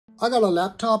I got a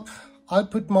laptop,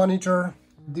 output monitor.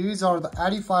 These are the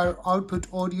Edifier output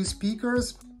audio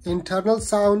speakers, internal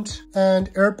sound,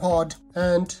 and AirPod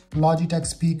and Logitech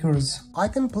speakers. I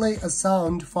can play a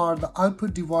sound for the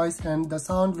output device and the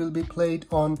sound will be played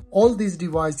on all these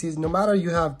devices, no matter you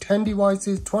have 10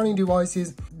 devices, 20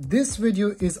 devices. This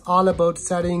video is all about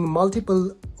setting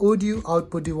multiple audio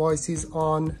output devices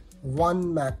on one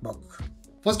MacBook.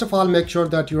 First of all, make sure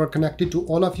that you are connected to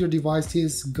all of your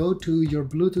devices. Go to your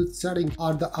Bluetooth setting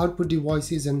or the output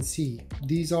devices and see.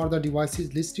 These are the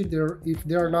devices listed there. If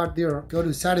they are not there, go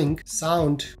to setting,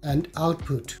 sound and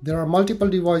output. There are multiple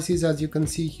devices as you can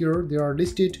see here. They are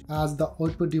listed as the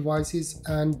output devices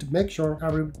and make sure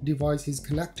every device is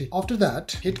connected. After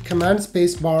that, hit Command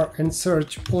Spacebar and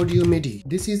search Audio MIDI.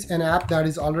 This is an app that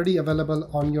is already available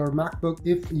on your MacBook.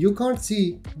 If you can't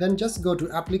see, then just go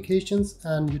to Applications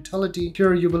and Utility.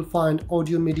 Here you will find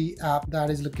Audio MIDI app that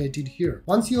is located here.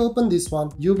 Once you open this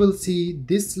one, you will see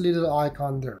this little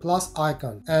icon there, plus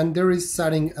icon, and there is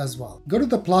setting as well. Go to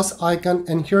the plus icon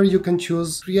and here you can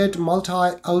choose create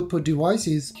multi-output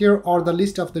devices. Here are the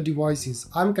list of the devices.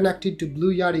 I'm connected to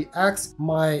Blue Yeti X,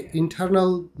 my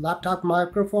internal laptop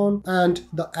microphone, and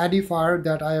the Edifier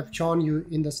that I have shown you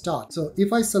in the start. So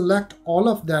if I select all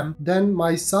of them, then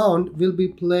my sound will be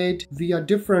played via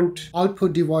different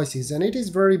output devices, and it is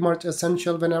very much essential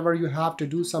whenever you have to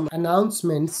do some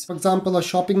announcements. For example, a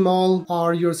shopping mall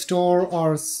or your store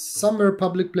or somewhere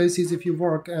public places if you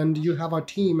work and you have a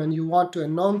team and you want to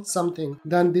announce something,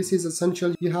 then this is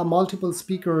essential. You have multiple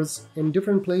speakers in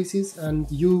different places and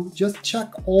you just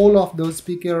check all of those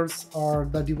speakers or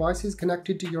the devices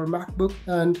connected to your MacBook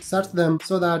and set them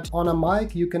so that on a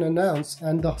mic you can announce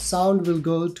and the sound will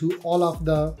go to all of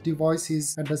the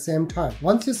devices at the same time.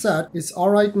 Once you set, it's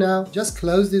all right now. Just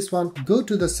close this one, go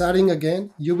to the setting again.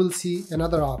 You will see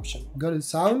another option. Go to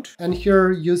sound and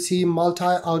here you see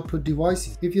multi-output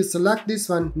devices. If you select this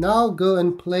one, now go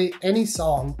and play any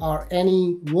song or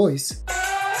any voice.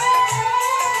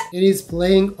 It is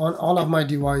playing on all of my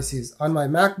devices. On my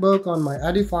MacBook, on my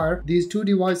Edifier, these two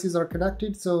devices are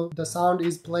connected, so the sound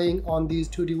is playing on these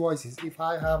two devices. If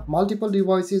I have multiple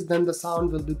devices, then the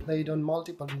sound will be played on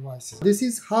multiple devices. This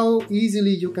is how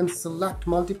easily you can select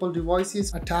multiple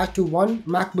devices attached to one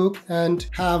MacBook and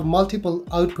have multiple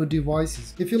output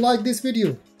devices. If you like this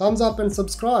video, thumbs up and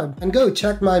subscribe, and go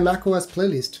check my macOS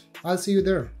playlist. I'll see you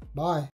there. Bye.